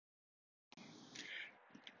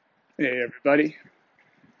Hey everybody,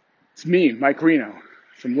 it's me, Mike Reno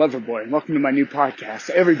from Loverboy, and welcome to my new podcast,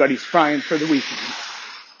 Everybody's Frying for the Weekend,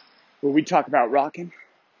 where we talk about rocking,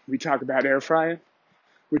 we talk about air frying,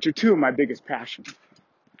 which are two of my biggest passions.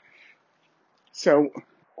 So,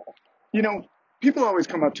 you know, people always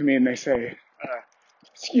come up to me and they say,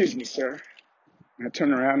 excuse me, sir. And I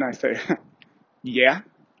turn around and I say, yeah.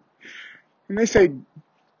 And they say,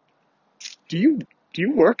 do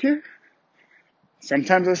you work here?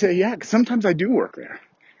 Sometimes I say, yeah, 'cause sometimes I do work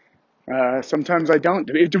there. Sometimes I don't.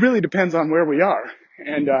 It really depends on where we are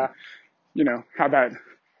and, how that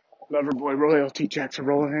Loverboy royalty checks are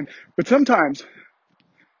rolling in. But sometimes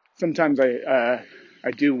I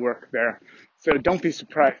do work there. So don't be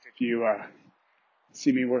surprised if you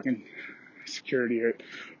see me working security at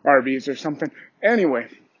Arby's or something. Anyway,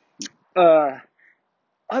 uh,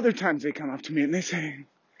 other times they come up to me and they say,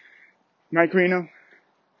 Mike Reno,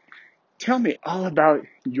 tell me all about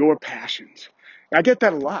your passions. I get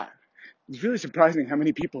that a lot. It's really surprising how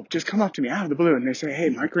many people just come up to me out of the blue and they say, hey,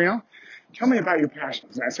 Mike Reno, tell me about your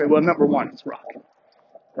passions. And I say, well, number one is rock,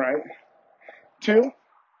 right? Two,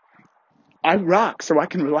 I rock so I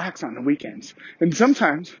can relax on the weekends. And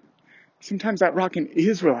sometimes that rocking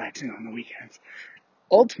is relaxing on the weekends.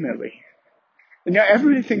 Ultimately, and now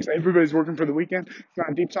everybody thinks everybody's working for the weekend. It's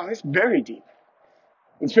not a deep song. It's very deep.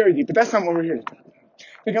 It's very deep, but that's not what we're here to talk about.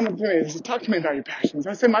 They come up to me and they say, talk to me about your passions.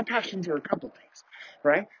 I say, my passions are a couple things,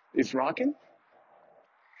 right? It's rocking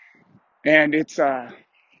and it's air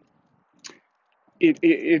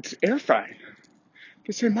frying.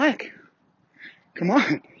 They say, Mike, come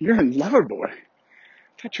on, you're in Loverboy. I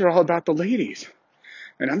thought you're all about the ladies.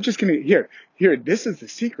 And I'm just gonna here. This is the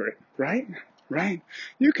secret, right? Right?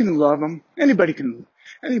 You can love them. Anybody can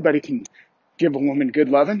give a woman good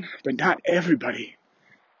loving, but not everybody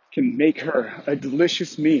can make her a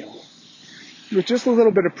delicious meal with just a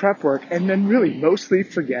little bit of prep work, and then really mostly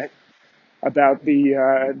forget about the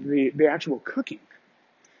actual cooking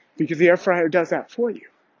because the air fryer does that for you.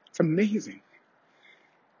 It's amazing.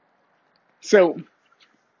 So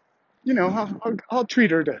I'll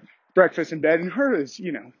treat her to breakfast in bed, and her is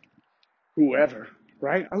whoever,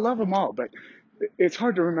 right? I love them all, but it's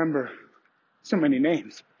hard to remember so many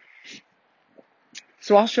names.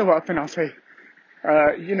 So I'll show up and I'll say,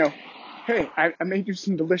 hey, I made you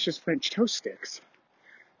some delicious French toast sticks,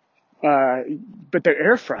 uh, but they're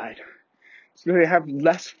air fried, so they have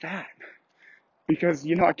less fat because,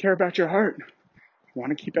 I care about your heart. I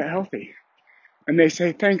want to keep it healthy. And they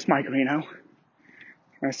say, thanks, Mike Reno.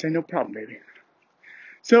 And I say, no problem, baby.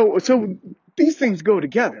 So these things go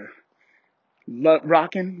together.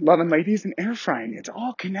 Rocking, loving ladies, and air frying. It's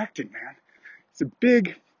all connected, man. It's a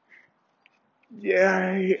big,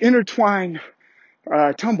 intertwined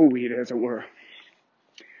tumbleweed, as it were.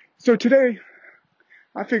 So today,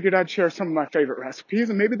 I figured I'd share some of my favorite recipes,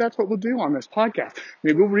 and maybe that's what we'll do on this podcast.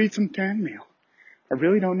 Maybe we'll read some fan mail. I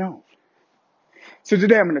really don't know. So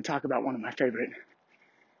today I'm going to talk about one of my favorite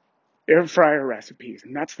air fryer recipes,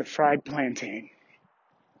 and that's the fried plantain.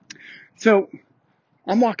 So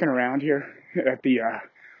I'm walking around here at the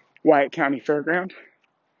Wyatt County Fairground.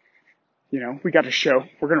 We got a show.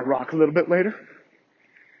 We're going to rock a little bit later.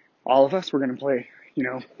 All of us, we're going to play,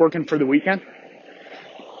 working for the weekend.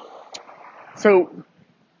 So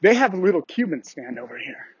they have a little Cuban stand over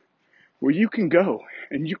here where you can go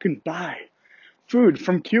and you can buy food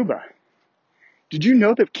from Cuba. Did you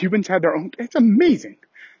know that Cubans have their own? It's amazing.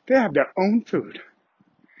 They have their own food.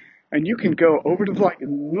 And you can go over to like a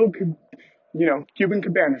little, Cuban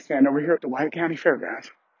cabana stand over here at the Wyatt County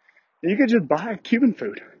Fairgrounds. And you can just buy Cuban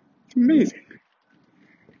food. It's amazing.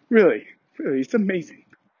 Really, really, it's amazing.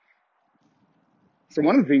 So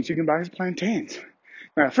one of the things you can buy is plantains.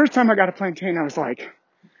 Now, the first time I got a plantain, I was like,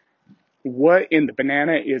 what in the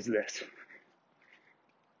banana is this?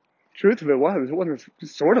 Truth of it wasn't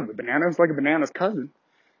sort of a banana. It was like a banana's cousin.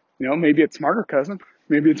 Maybe it's smarter cousin.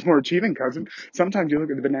 Maybe it's more achieving cousin. Sometimes you look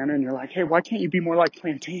at the banana and you're like, hey, why can't you be more like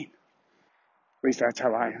plantain? At least that's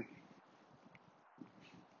how I am.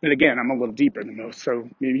 And again, I'm a little deeper than most, so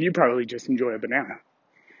maybe you probably just enjoy a banana.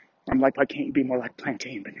 I'm like, why can't you be more like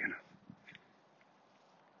plantain banana?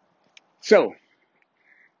 So,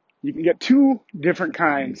 you can get two different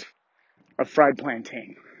kinds of fried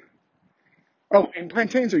plantain. Oh, and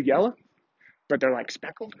plantains are yellow, but they're like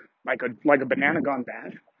speckled, like a banana gone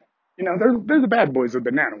bad. They're the bad boys of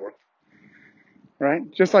banana world, right?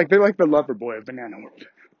 Just like they're like the lover boy of banana world.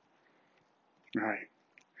 All right.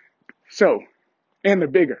 So, and they're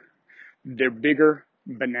bigger. They're bigger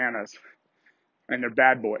bananas, and they're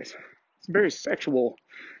bad boys. It's a very sexual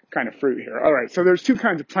kind of fruit here. All right, so there's two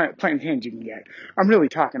kinds of plantains you can get. I'm really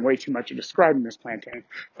talking way too much of describing this plantain,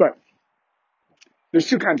 but There's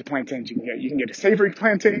two kinds of plantains you can get. You can get a savory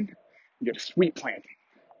plantain, you get a sweet plantain.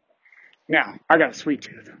 Now, I got a sweet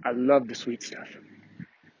tooth. I love the sweet stuff.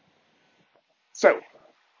 So,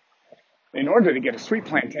 in order to get a sweet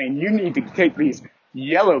plantain, you need to take these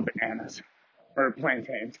yellow bananas or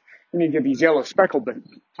plantains. You need to get these yellow speckled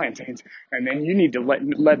plantains, and then you need to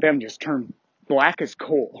let them just turn black as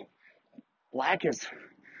coal, black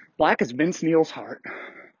as Vince Neil's heart.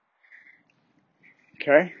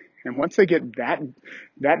 Okay, and once they get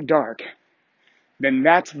that dark, then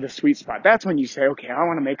that's the sweet spot. That's when you say, okay, I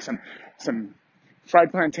want to make some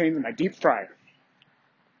fried plantains in my deep fryer.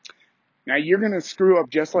 Now you're gonna screw up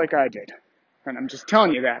just like I did, and I'm just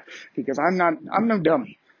telling you that because I'm no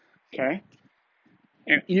dummy. Okay.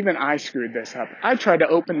 And even I screwed this up. I tried to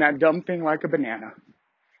open that dumb thing like a banana.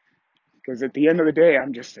 Because at the end of the day,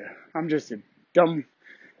 I'm just a dumb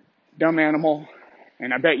animal,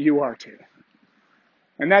 and I bet you are too.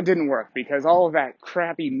 And that didn't work because all of that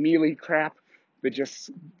crappy, mealy crap that just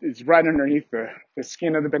is right underneath the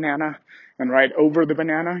skin of the banana and right over the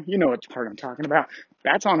banana, you know what part I'm talking about.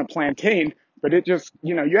 That's on a plantain, but it just,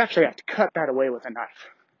 you actually have to cut that away with a knife.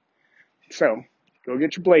 So, go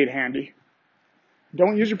get your blade handy.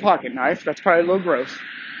 Don't use your pocket knife. That's probably a little gross.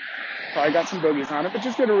 Probably got some boogies on it, but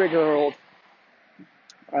just get a regular old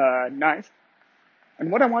knife. And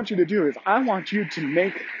what I want you to do is I want you to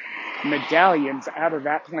make medallions out of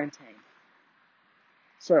that plantain.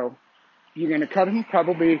 So you're going to cut them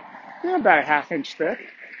probably about a half-inch thick.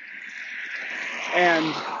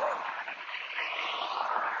 And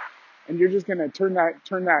you're just going to turn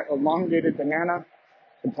that elongated banana,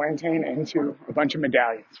 the plantain, into a bunch of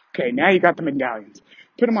medallions. Okay, now you got the medallions.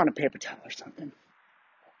 Put them on a paper towel or something.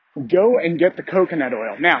 Go and get the coconut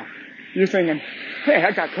oil. Now, you're thinking, hey,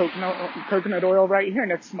 I got coconut oil right here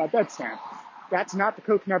next to my bedstand. That's not the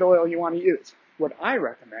coconut oil you want to use. What I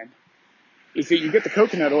recommend is that you get the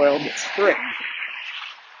coconut oil that's spring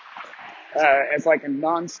as like a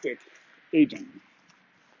non-stick agent.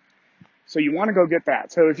 So you want to go get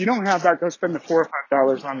that. So if you don't have that, go spend the $4 or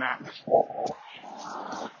 $5 on that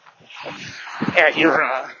at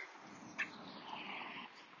your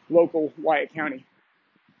local Wyatt County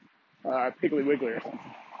Piggly Wiggly or something.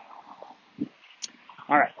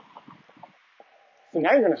 All right. So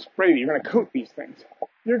now you're going to spray. You're going to coat these things.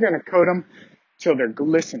 You're going to coat them till they're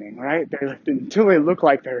glistening, right? Until they look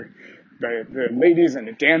like they're the ladies in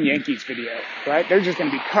the damn Yankees video, right? They're just going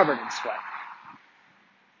to be covered in sweat.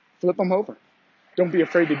 Flip them over. Don't be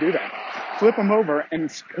afraid to do that. Flip them over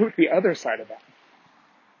and coat the other side of that.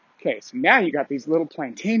 Okay, so now you got these little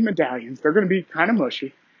plantain medallions. They're going to be kind of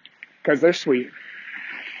mushy because they're sweet.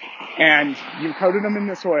 And you coated them in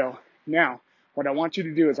this oil. Now, what I want you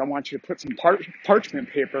to do is I want you to put some parchment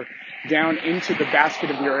paper down into the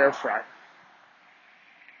basket of your air fryer.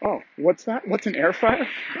 Oh, what's that? What's an air fryer?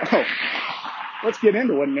 Oh, let's get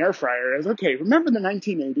into what an air fryer is. Okay, remember the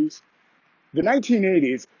 1980s? The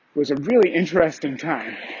 1980s was a really interesting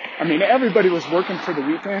time. I mean, everybody was working for the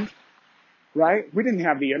weekend, right? We didn't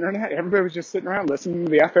have the internet. Everybody was just sitting around listening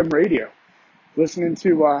to the FM radio, listening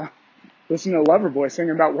to Loverboy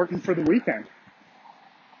singing about working for the weekend,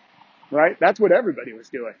 right? That's what everybody was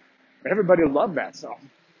doing. Everybody loved that song.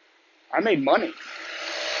 I made money.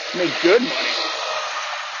 I made good money.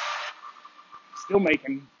 Still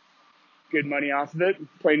making good money off of it,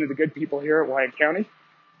 playing to the good people here at Wyatt County.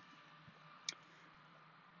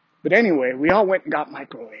 But anyway, we all went and got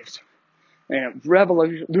microwaves, and it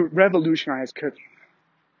revolutionized cooking.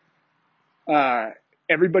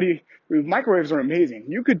 Microwaves are amazing.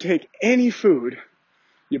 You could take any food,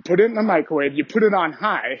 you put it in the microwave, you put it on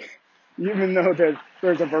high, even though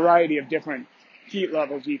there's a variety of different heat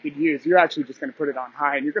levels you could use. You're actually just going to put it on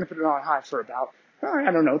high, and you're going to put it on high for about,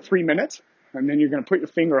 3 minutes, and then you're going to put your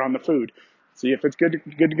finger on the food, see if it's good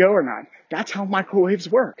to go or not. That's how microwaves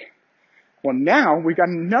work. Well, now we got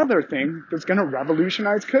another thing that's going to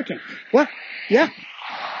revolutionize cooking. What? Yeah,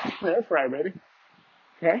 air fryer, baby.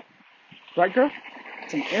 Okay, right, girl?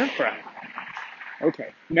 It's an air fryer.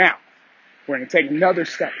 Okay, now we're going to take another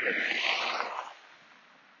step here.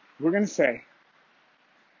 We're going to say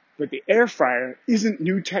that the air fryer isn't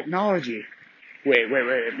new technology. Wait,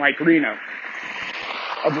 Mike Reno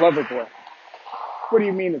of Loverboy. What do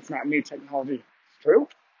you mean it's not new technology? It's true.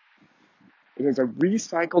 It is a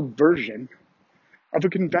recycled version of a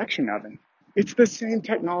convection oven. It's the same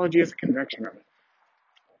technology as a convection oven.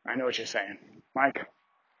 I know what you're saying. Mike,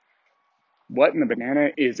 what in the banana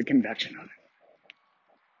is a convection oven?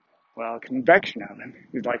 Well, a convection oven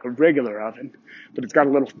is like a regular oven, but it's got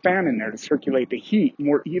a little fan in there to circulate the heat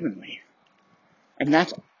more evenly. And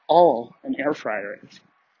that's all an air fryer is.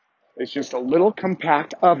 It's just a little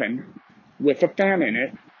compact oven with a fan in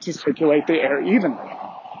it to circulate the air evenly.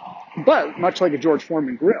 But much like a George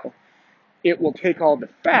Foreman grill, it will take all the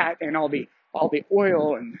fat and all the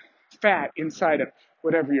oil and fat inside of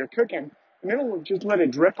whatever you're cooking, and it'll just let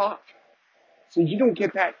it drip off. So you don't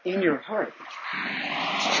get that in your heart.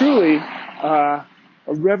 It's truly a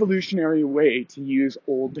revolutionary way to use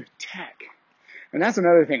old tech. And that's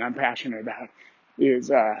another thing I'm passionate about is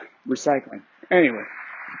recycling. Anyway,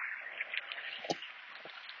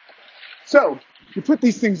 so you put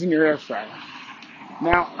these things in your air fryer.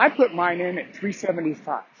 Now, I put mine in at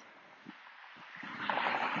 375.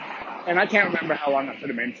 And I can't remember how long I put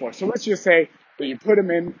them in for. So let's just say that you put them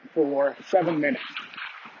in for 7 minutes.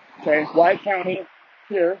 Okay, Wyatt County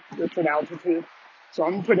here, it's an altitude. So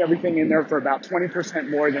I'm going to put everything in there for about 20%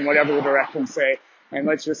 more than whatever the directions say. And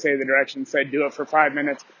let's just say the directions said do it for 5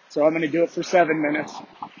 minutes. So I'm going to do it for 7 minutes,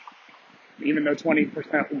 even though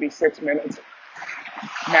 20% would be 6 minutes.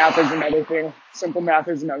 Math is another thing. Simple math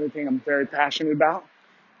is another thing I'm very passionate about.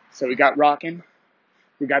 So we got rocking,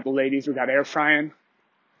 we got the ladies, we got air frying,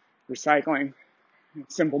 recycling,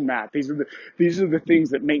 simple math. These are the things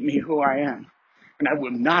that make me who I am. And I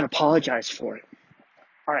will not apologize for it.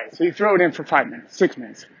 All right, so you throw it in for 5 minutes, 6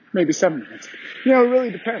 minutes, maybe 7 minutes. You know, it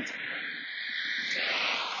really depends.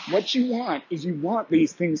 What you want is you want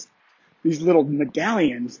these things, these little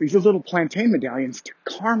medallions, these little plantain medallions to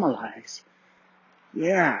caramelize.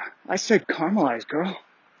 Yeah, I said caramelize, girl.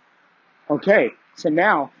 Okay, so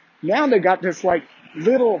now they got this like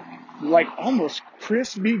little, like almost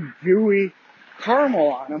crispy, gooey caramel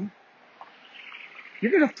on them.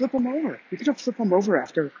 You're going to flip them over. You're going to flip them over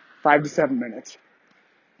after 5 to 7 minutes.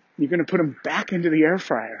 You're going to put them back into the air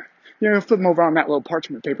fryer. You're going to flip them over on that little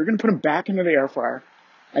parchment paper. You're going to put them back into the air fryer.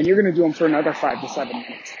 And you're going to do them for another 5 to 7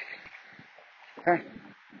 minutes. Okay?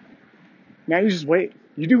 Now you just wait.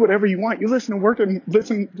 You do whatever you want. You listen to Working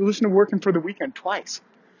for the Weekend twice.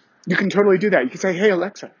 You can totally do that. You can say, hey,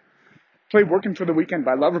 Alexa, play Working for the Weekend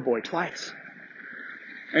by Loverboy twice.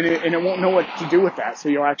 And it won't know what to do with that. So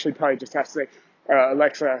you'll actually probably just have to say,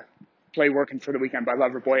 Alexa, play Working for the Weekend by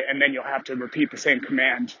Loverboy. And then you'll have to repeat the same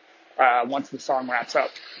command once the song wraps up.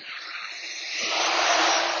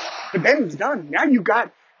 But then it's done. Now you've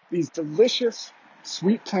got these delicious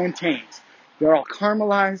sweet plantains. They're all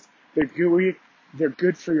caramelized. They're gooey. They're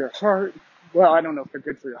good for your heart. Well, I don't know if they're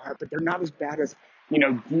good for your heart, but they're not as bad as,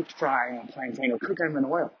 deep frying a plantain or cooking them in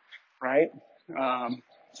oil, right?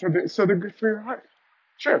 So they're good for your heart.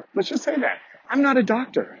 Sure, let's just say that. I'm not a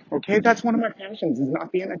doctor, okay? That's one of my passions is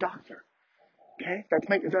not being a doctor, okay?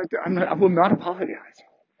 I will not apologize.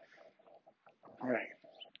 All right.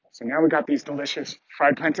 So now we got these delicious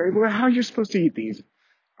fried plantains. Well, how are you supposed to eat these,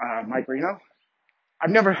 Mike Reno? I've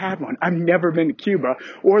never had one. I've never been to Cuba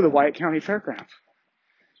or the Wyatt County Fairgrounds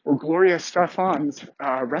or Gloria Stefan's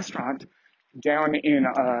restaurant down in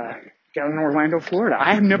Orlando, Florida.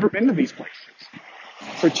 I have never been to these places.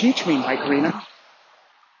 So teach me, Mike Reno.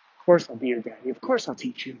 Of course I'll be your daddy. Of course I'll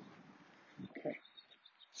teach you. Okay.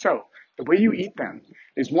 So the way you eat them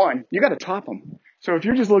is one, you got to top them. So if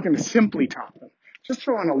you're just looking to simply top them, just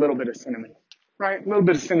throw in a little bit of cinnamon, right? A little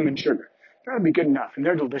bit of cinnamon sugar. That'll be good enough, and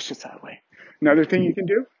they're delicious that way. Another thing you can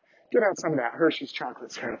do, get out some of that Hershey's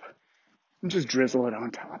chocolate syrup and just drizzle it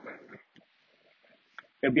on top.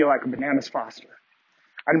 It'll be like a Bananas Foster.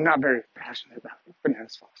 I'm not very passionate about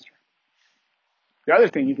Bananas Foster. The other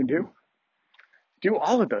thing you can do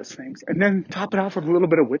all of those things, and then top it off with a little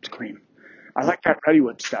bit of whipped cream. I like that Ready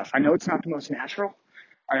Whip stuff. I know it's not the most natural,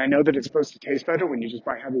 and I know that it's supposed to taste better when you just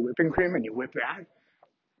buy heavy whipping cream and you whip that.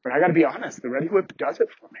 But I got to be honest, the Ready Whip does it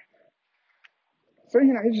for me. So,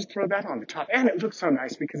 you just throw that on the top. And it looks so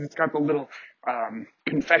nice because it's got the little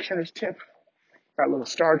confectioner's tip, that little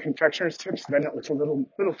star confectioner's tip, so then it looks a little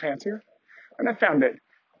fancier. And I found that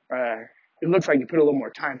it looks like you put a little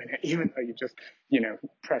more time in it, even though you just,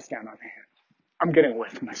 press down on the hand. I'm getting away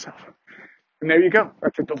from myself. And there you go.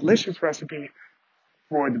 That's a delicious recipe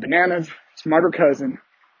for the bananas, smarter cousin,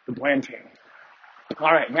 the plantain.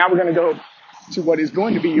 All right, now we're going to go to what is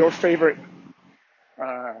going to be your favorite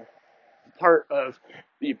part of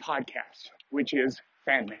the podcast, which is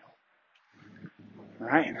fan mail. All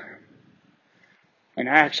right. And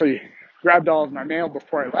I actually grabbed all of my mail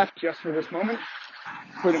before I left just for this moment,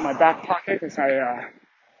 put it in my back pocket as I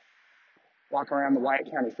walk around the Wyatt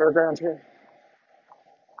County Fairgrounds here.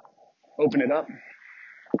 Open it up.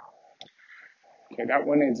 Okay, that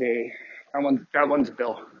one's a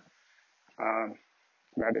bill.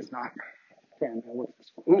 That is not fan mail. What's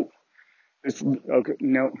this? Ooh, this. Okay,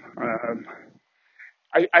 no.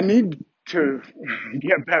 I need to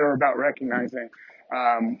get better about recognizing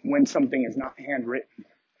when something is not handwritten.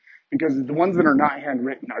 because the ones that are not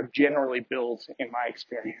handwritten are generally bills, in my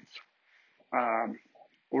experience, um,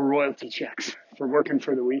 or royalty checks for working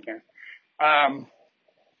for the weekend.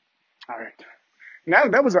 All right. Now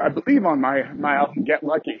that was, I believe, on my album Get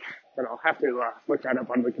Lucky, but I'll have to look that up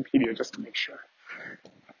on Wikipedia just to make sure.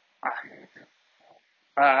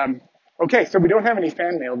 Um, okay, so we don't have any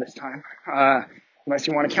fan mail this time, unless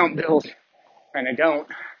you want to count bills, and I don't,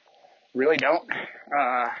 really don't.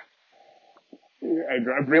 I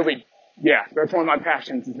really, yeah, that's one of my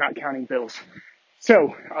passions is not counting bills.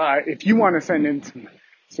 So if you want to send in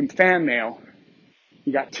some fan mail,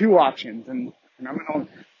 you got two options, and I'm gonna.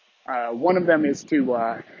 One of them is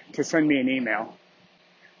to send me an email,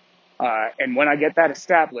 and when I get that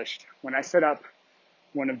established, when I set up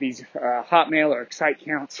one of these Hotmail or Excite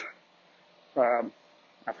accounts, um,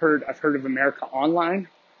 I've heard of America Online,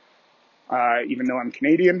 even though I'm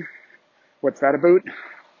Canadian. What's that about?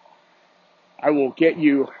 I will get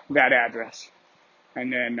you that address,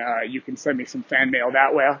 and then you can send me some fan mail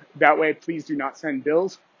that way. That way, please do not send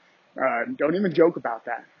bills. Don't even joke about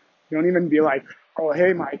that. Don't even be like, "Oh,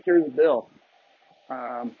 hey, Mike, here's a bill."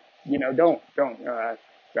 Don't.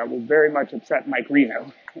 That will very much upset Mike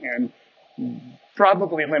Reno and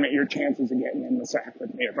probably limit your chances of getting in the sack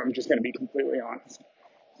with me if I'm just going to be completely honest.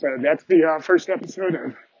 So that's the first episode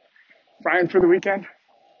of Frying for the Weekend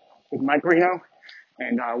with Mike Reno,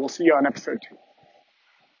 and we'll see you on episode 2.